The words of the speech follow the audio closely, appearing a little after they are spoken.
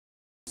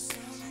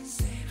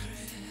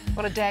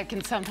Well, a dad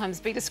can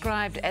sometimes be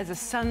described as a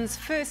son's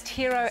first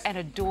hero and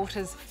a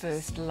daughter's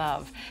first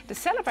love. To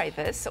celebrate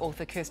this,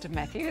 author Kirsten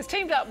has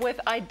teamed up with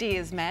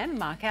Ideas Man,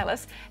 Marc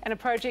Ellis, in a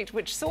project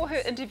which saw her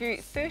interview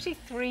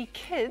 33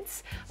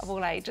 kids of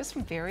all ages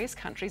from various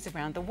countries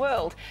around the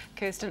world.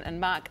 Kirsten and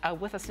Marc are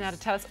with us now to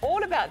tell us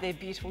all about their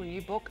beautiful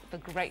new book, The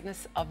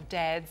Greatness of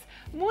Dads.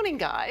 Morning,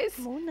 guys.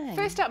 Morning.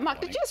 First up,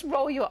 Marc, did you just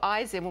roll your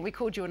eyes in when we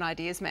called you an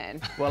Ideas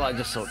Man? Well, I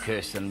just thought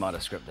Kirsten might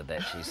have scripted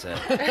that. She's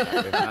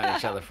we've known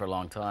each other for a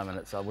long time,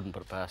 and I wouldn't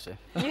put it past her.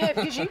 Yeah,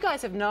 because you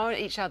guys have known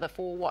each other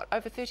for, what,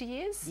 over 30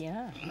 years?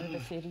 Yeah, over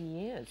 30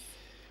 years.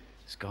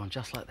 It's gone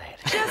just like that.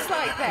 Just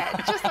like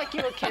that, just like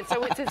you were kids.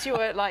 So since you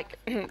were like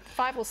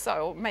 5 or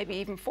so, or maybe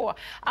even 4.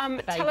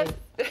 Tell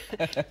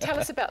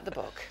us about the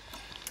book.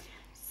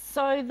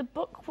 So the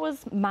book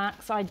was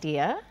Marc's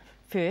idea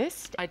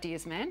first.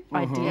 Ideas Man.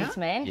 Ideas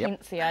Man, Yep.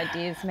 hence the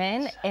Ideas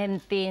Man.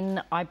 And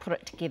then I put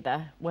it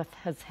together with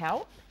his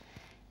help.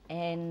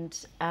 And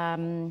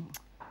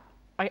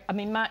I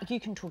mean, Marc, you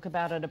can talk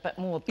about it a bit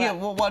more. But Yeah,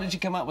 well, why did you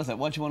come up with it?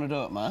 Why do you want to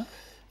do it, Marc?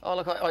 Oh,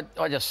 look,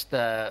 I just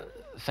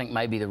think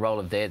maybe the role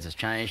of dads has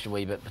changed a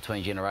wee bit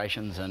between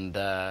generations, and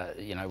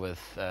you know, with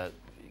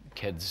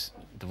kids'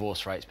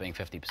 divorce rates being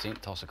 50%,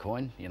 toss a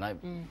coin. You know,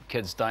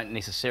 kids don't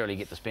necessarily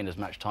get to spend as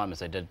much time as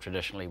they did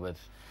traditionally with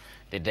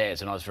their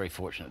dads, and I was very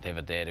fortunate to have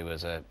a dad who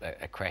was a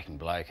cracking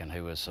bloke and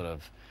who was sort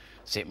of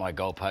set my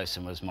goalposts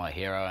and was my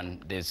hero.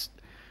 And there's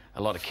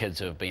a lot of kids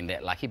who have been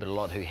that lucky, but a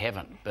lot who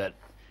haven't. But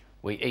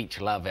we each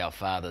love our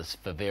fathers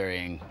for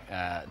varying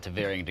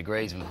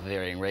degrees and for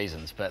varying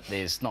reasons, but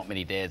there's not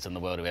many dads in the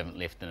world who haven't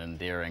left an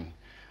endearing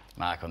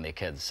mark on their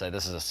kids. So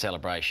this is a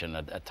celebration,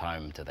 a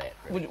tome to that,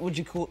 really. Would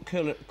you call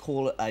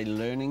it a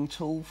learning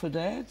tool for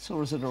dads,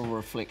 or is it a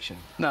reflection?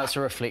 No, it's a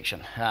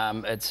reflection. I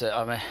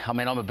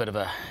mean, I'm a bit of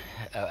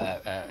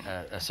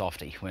a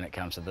softie when it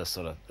comes to this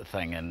sort of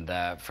thing, and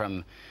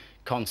from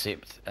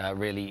concept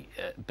really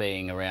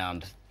being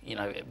around, you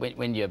know,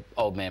 when your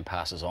old man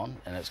passes on,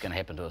 and it's going to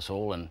happen to us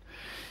all, and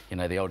you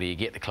know, the older you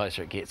get, the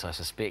closer it gets, I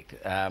suspect,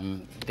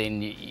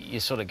 then you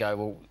sort of go,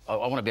 well, I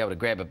want to be able to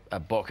grab a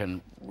book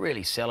and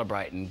really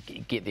celebrate and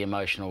get the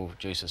emotional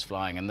juices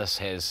flowing. And this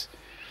has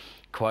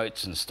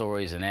quotes and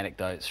stories and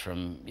anecdotes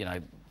from, you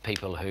know,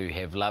 people who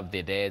have loved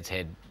their dads,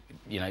 had,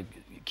 you know,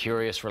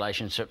 curious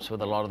relationships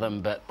with a lot of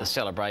them, but the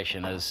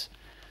celebration is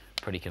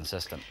pretty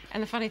consistent.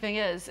 And the funny thing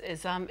is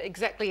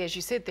exactly as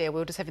you said there, we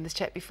were just having this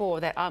chat before,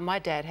 that my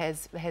dad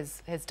has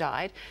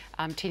died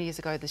 10 years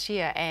ago this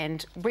year,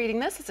 and reading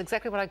this is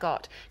exactly what I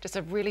got. Just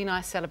a really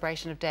nice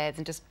celebration of dads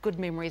and just good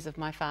memories of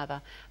my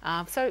father.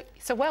 So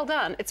well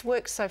done. It's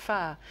worked so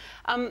far.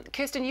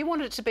 Kirsten, you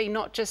wanted it to be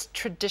not just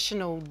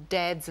traditional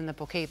dads in the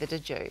book either,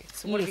 did you?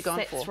 So what have you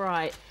gone for? That's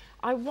right.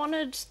 I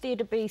wanted there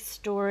to be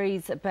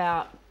stories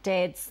about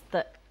dads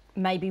that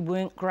maybe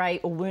weren't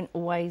great or weren't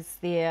always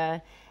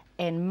there,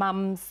 and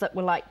mums that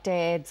were like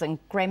dads and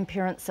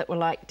grandparents that were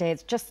like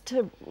dads, just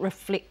to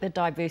reflect the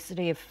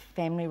diversity of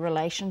family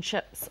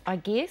relationships, I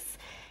guess.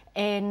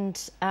 And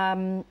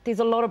there's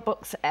a lot of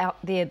books out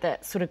there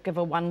that sort of give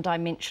a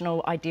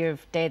one-dimensional idea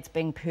of dads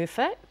being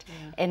perfect,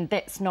 and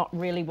that's not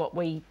really what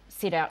we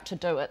set out to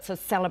do. It's a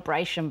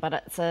celebration, but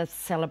it's a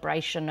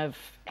celebration of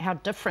how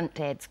different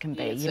dads can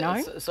be, you know?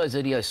 It's those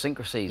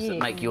idiosyncrasies that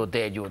make your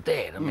dad your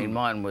dad. I mean,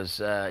 mine was,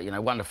 you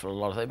know, wonderful, a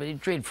lot of things, but a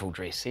dreadful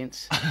dress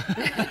sense.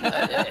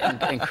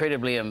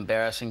 Incredibly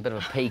embarrassing, bit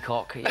of a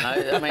peacock, you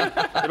know? I mean,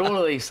 but all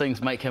of these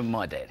things make him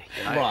my dad,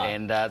 you know? Right.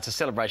 And it's a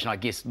celebration, I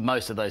guess,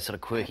 most of those sort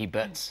of quirky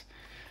bits.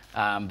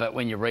 But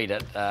when you read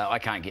it, I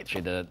can't get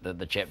through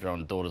the chapter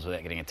on daughters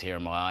without getting a tear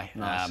in my eye.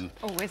 Nice.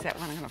 Oh, where's that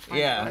one? I'm going to find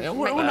it. Yeah.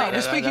 Well, no,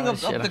 but speaking of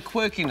the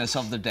quirkiness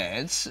of the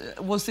dads,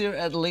 was there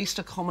at least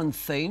a common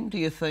theme, do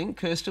you think,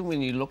 Kirsten,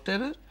 when you looked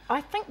at it?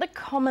 I think the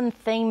common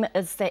theme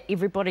is that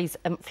everybody's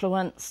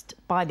influenced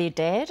by their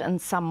dad in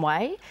some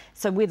way.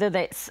 So whether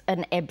that's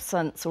an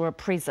absence or a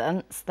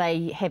presence,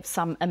 they have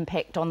some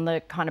impact on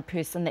the kind of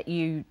person that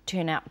you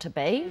turn out to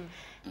be.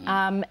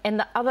 And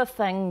the other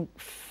thing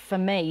for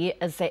me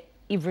is that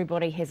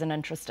everybody has an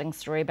interesting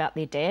story about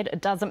their dad.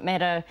 It doesn't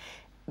matter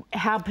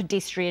how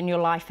pedestrian your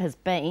life has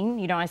been.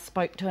 You know, I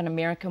spoke to an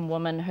American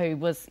woman who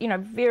was, you know,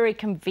 very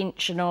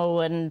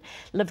conventional and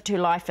lived her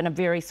life in a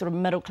very sort of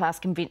middle-class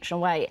conventional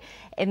way.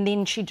 And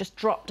then she just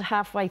dropped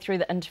halfway through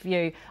the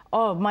interview,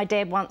 oh, my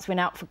dad once went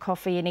out for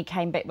coffee and he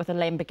came back with a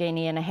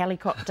Lamborghini and a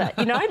helicopter.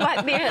 You know,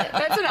 like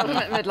that's an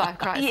ultimate midlife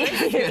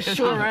crisis. Yeah, it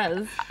sure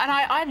is. And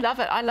I love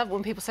it. I love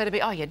when people say to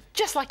me, oh, you're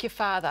just like your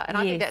father. And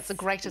I think that's the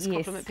greatest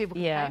compliment people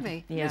can pay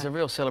me. Yeah. There's a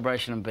real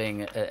celebration in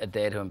being a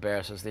dad who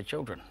embarrasses their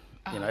children.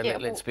 You know,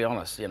 let's be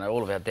honest. You know,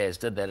 all of our dads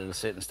did that at a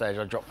certain stage.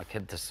 I dropped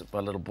my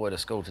little boy to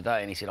school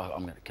today, and he said,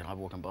 "Can I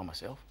walk in by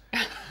myself?"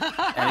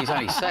 and he's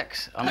only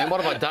 6. I mean,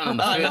 what have I done in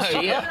the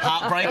first year?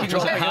 Heartbreaking,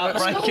 was it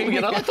heartbreaking?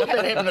 You know, I thought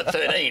that happened at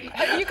 13.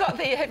 Have you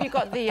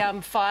got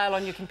the file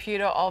on your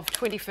computer of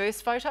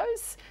 21st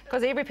photos?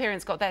 Because every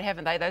parent's got that,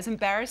 haven't they? Those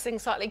embarrassing,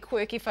 slightly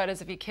quirky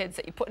photos of your kids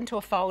that you put into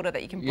a folder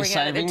that you can bring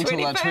out at the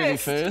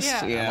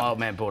 21st. Yeah. My old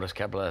man bought us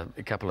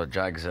a couple of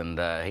jugs, and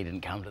he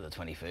didn't come to the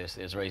 21st.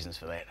 There's reasons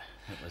for that.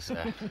 It was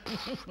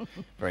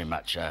very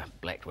much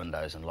blacked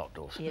windows and locked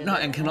doors. Yeah, no,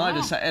 and can I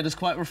just say, it is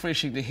quite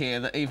refreshing to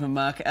hear that even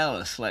Marc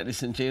Ellis,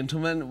 ladies and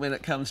gentlemen, when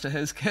it comes to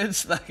his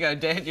kids, they go,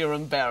 Dad, you're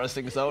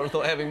embarrassing. So I would have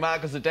thought having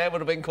Marc as a dad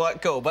would have been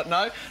quite cool. But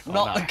no,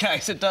 not the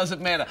case. It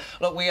doesn't matter.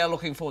 Look, we are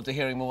looking forward to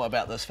hearing more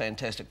about this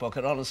fantastic book.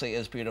 It honestly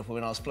is beautiful.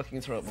 When I was flicking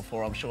through it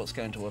before, I'm sure it's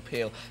going to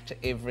appeal to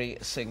every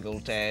single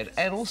dad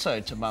and also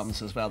to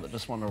mums as well that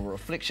just want a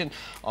reflection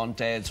on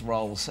dads'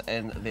 roles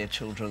in their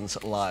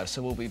children's lives.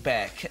 So we'll be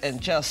back in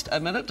just a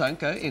minute. Don't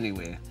go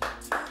anywhere.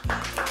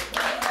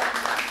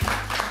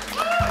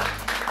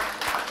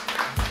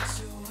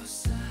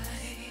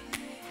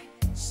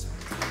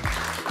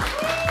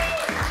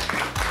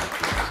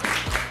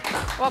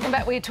 Welcome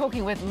back. We're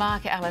talking with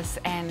Marc Ellis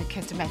and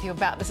Kirsten Matthew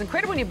about this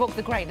incredible new book,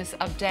 The Greatness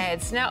of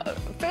Dads. Now,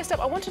 first up,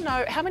 I want to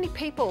know, how many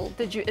people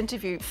did you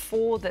interview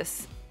for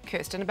this,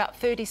 Kirsten? About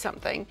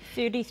 30-something.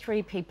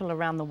 33 people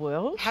around the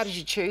world. How did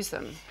you choose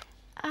them?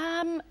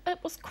 It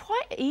was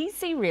quite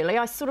easy, really.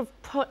 I sort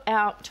of put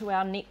out to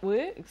our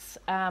networks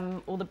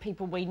all the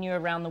people we knew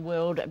around the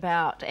world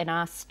about and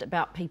asked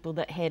about people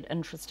that had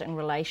interesting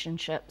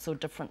relationships or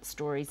different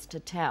stories to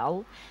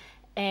tell.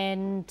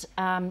 And,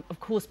 of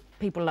course,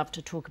 people love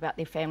to talk about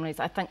their families.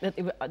 I think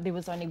that there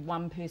was only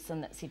one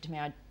person that said to me,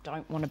 I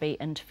don't want to be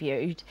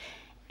interviewed.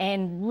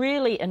 And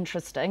really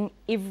interesting,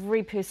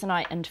 every person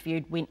I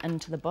interviewed went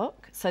into the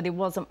book. So there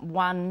wasn't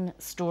one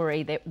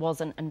story that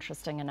wasn't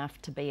interesting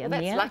enough to be in there.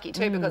 That's lucky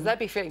too, because they'd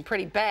be feeling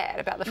pretty bad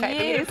about the fact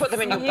that you didn't put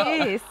them in your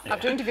book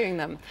after interviewing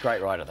them.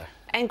 Great writer, though.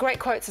 And great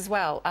quotes as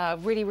well.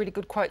 Really, really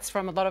good quotes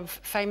from a lot of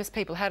famous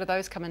people. How do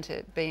those come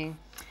into being?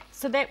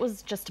 So that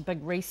was just a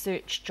big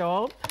research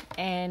job,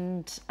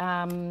 and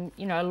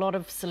you know, a lot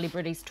of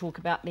celebrities talk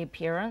about their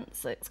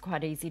parents. It's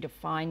quite easy to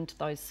find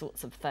those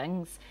sorts of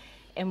things.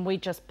 And we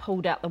just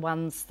pulled out the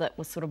ones that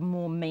were sort of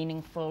more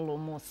meaningful or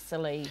more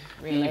silly,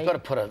 really. You've got to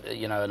put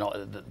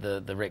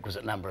the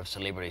requisite number of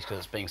celebrities, because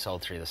it's being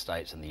sold through the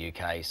States and the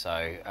UK,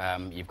 so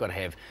you've got to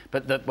have...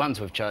 But the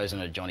ones we've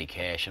chosen are Johnny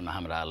Cash and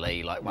Muhammad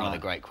Ali. Like, one of the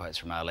great quotes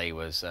from Ali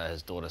was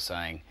his daughter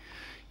saying,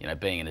 you know,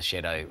 being in the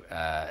shadow,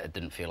 it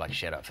didn't feel like a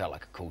shadow, it felt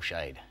like a cool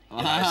shade.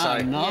 You know? So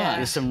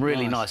there's some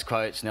really nice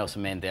quotes.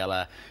 Nelson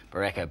Mandela,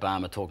 Barack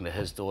Obama talking to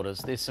his daughters.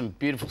 There's some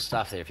beautiful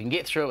stuff there. If you can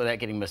get through it without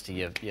getting misty,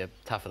 you're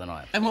tougher than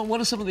I am. And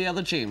what are some of the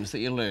other gems that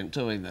you learnt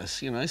doing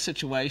this? You know,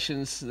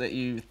 situations that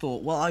you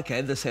thought, well,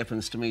 OK, this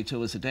happens to me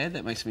too as a dad,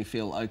 that makes me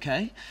feel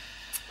OK?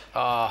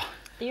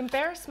 The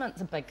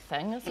embarrassment's a big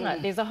thing, isn't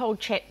it? There's a whole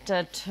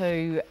chapter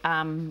to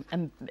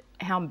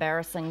how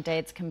embarrassing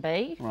dads can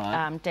be.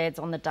 Right. Dads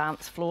on the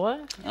dance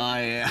floor. Oh,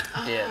 yeah.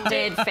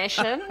 Dad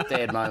fashion.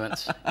 Dad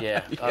moments,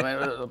 yeah. I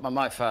mean,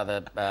 my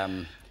father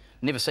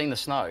never seen the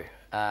snow,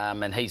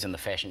 and he's in the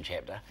fashion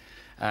chapter.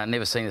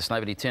 Never seen the snow,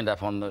 but he turned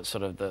up on the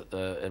sort of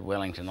at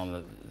Wellington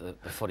on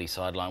the footy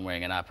sideline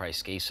wearing an après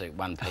ski suit,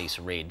 one piece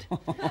red,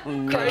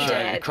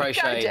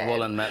 crocheted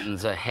woolen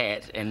mittens, a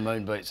hat, and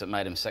moon boots that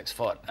made him 6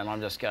 foot. And I'm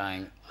just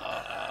going,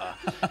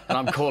 and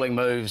I'm calling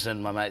moves,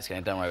 and my mate's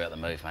going, "Don't worry about the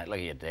move, mate. Look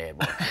at your dad."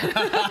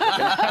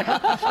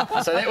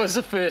 So that was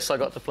the first I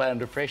got to play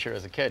under pressure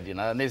as a kid, you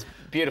know. And there's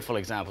beautiful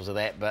examples of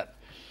that, but.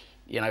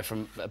 You know,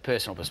 from a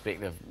personal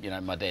perspective, you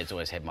know, my dad's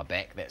always had my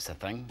back, that's the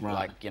thing. Right.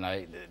 Like, you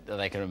know,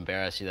 they can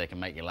embarrass you, they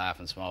can make you laugh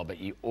and smile, but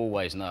you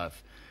always know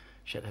if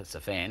shit hits the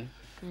fan,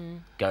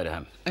 go to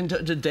him. And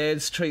do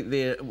dads treat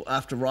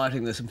after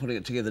writing this and putting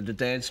it together, do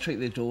dads treat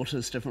their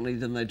daughters differently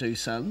than they do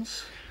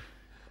sons?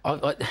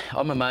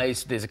 I'm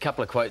amazed. There's a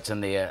couple of quotes in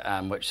there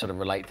which sort of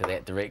relate to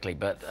that directly,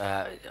 but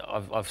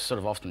I've sort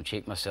of often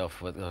checked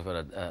myself with, I've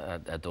got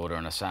a daughter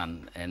and a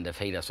son, and if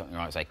he does something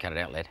right, I say, "Cut it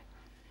out, lad."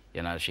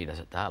 You know, she does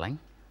it, "Darling,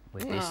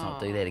 let's not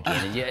do that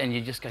again." And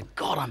you just go,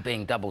 God, I'm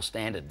being double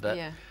standard. But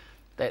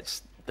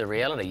that's the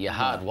reality. You're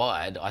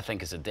hardwired, I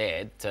think, as a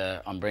dad,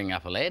 I'm bringing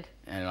up a lad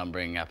and I'm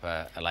bringing up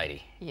a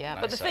lady.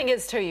 Yeah, but the thing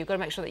is, too, you've got to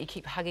make sure that you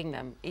keep hugging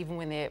them, even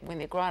when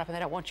they're grown up and they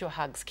don't want your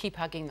hugs. Keep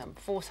hugging them.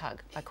 Force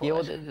hug, I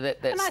call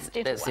it. That's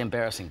the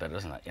embarrassing bit,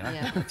 isn't it? You know?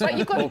 Yeah. But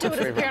you've got to do it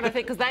as a parent, I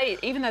think, because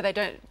even though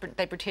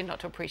they pretend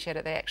not to appreciate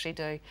it, they actually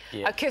do.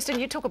 Yeah. Kirsten,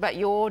 you talk about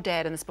your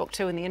dad in this book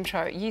too in the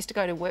intro. You used to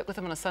go to work with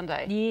him on a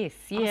Sunday. Yes,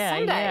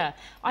 yeah.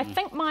 I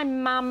think my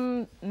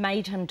mum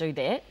made him do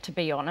that, to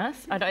be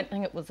honest. I don't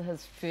think it was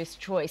his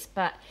first choice,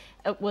 but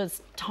it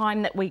was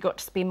time that we got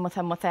to spend with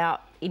him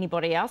without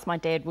anybody else. My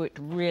dad worked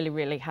really,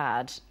 really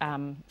hard,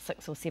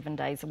 6 or 7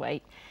 days a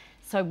week.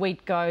 So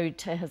we'd go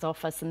to his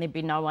office and there'd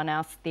be no one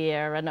else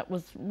there, and it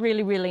was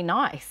really, really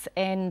nice.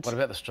 And what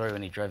about the story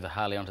when he drove the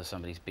Harley onto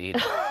somebody's bed?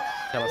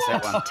 Tell us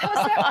that one. Tell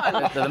us that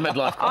one. The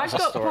midlife crisis I've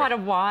got story. quite a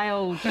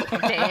wild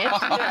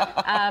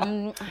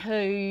dad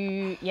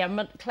who,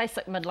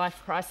 classic midlife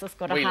crisis,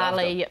 got a We loved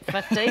Harley at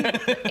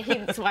 50,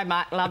 hence why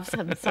Marc loves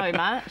him so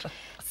much.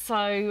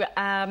 So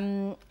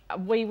I'm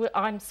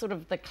sort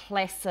of the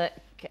classic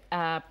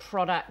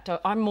product.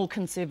 I'm more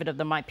conservative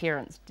than my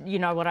parents. You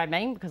know what I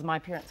mean? Because my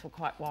parents were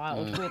quite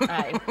wild, weren't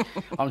they?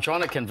 I'm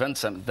trying to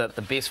convince him that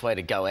the best way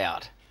to go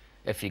out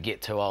if you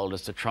get too old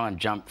is to try and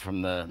jump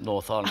from the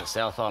North Island to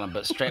South Island,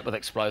 but strapped with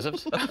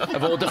explosives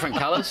of all different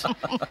colours,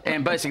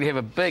 and basically have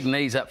a big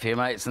knees up for your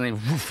mates, and then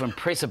woof, and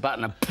press a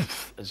button, and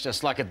poof, it's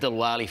just like a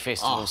Dilwali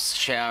festival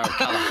shower of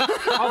colour.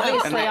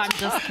 Obviously, I'm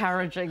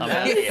discouraging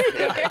this.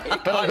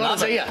 But I've got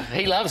to tell you,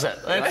 he loves it.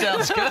 That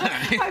sounds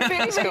good. I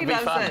bet he be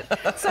loves fun.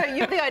 it. So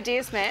you're the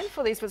ideas man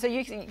for these. So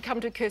you come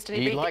to Kirsten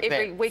You like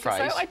every that week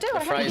phrase? or so. I do. The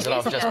I phrase that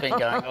I've just been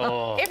going,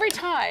 oh. Every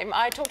time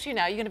I talk to you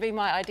now, you're going to be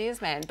my ideas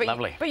man. But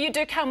Lovely. But you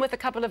do come with a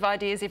couple of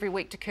ideas every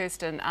week to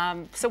Kirsten.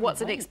 So what's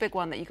the next big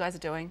one that you guys are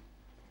doing?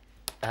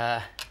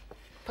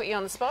 Put you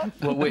on the spot?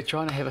 Well, we're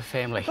trying to have a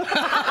family.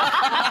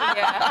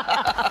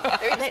 Yeah.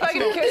 Have you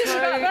spoken to Kirsten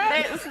about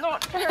that? That's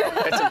not true.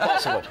 It's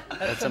impossible.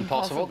 It's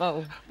impossible.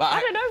 But But I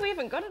don't know, we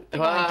haven't got a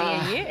big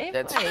idea yet,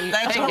 have that's- we?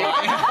 That's all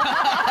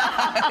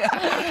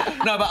right.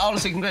 No, but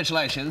honestly,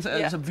 congratulations.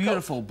 It's a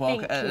beautiful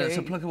book. Thank It's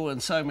you. applicable in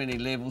so many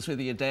levels.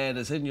 Whether your dad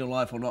is in your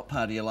life or not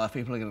part of your life,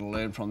 people are going to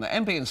learn from that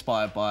and be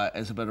inspired by it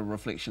as a bit of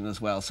reflection as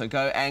well. So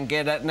go and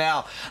get it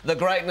now. The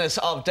Greatness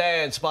of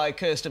Dads by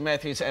Kirsten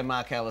Matthews and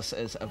Marc Ellis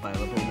is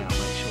available now.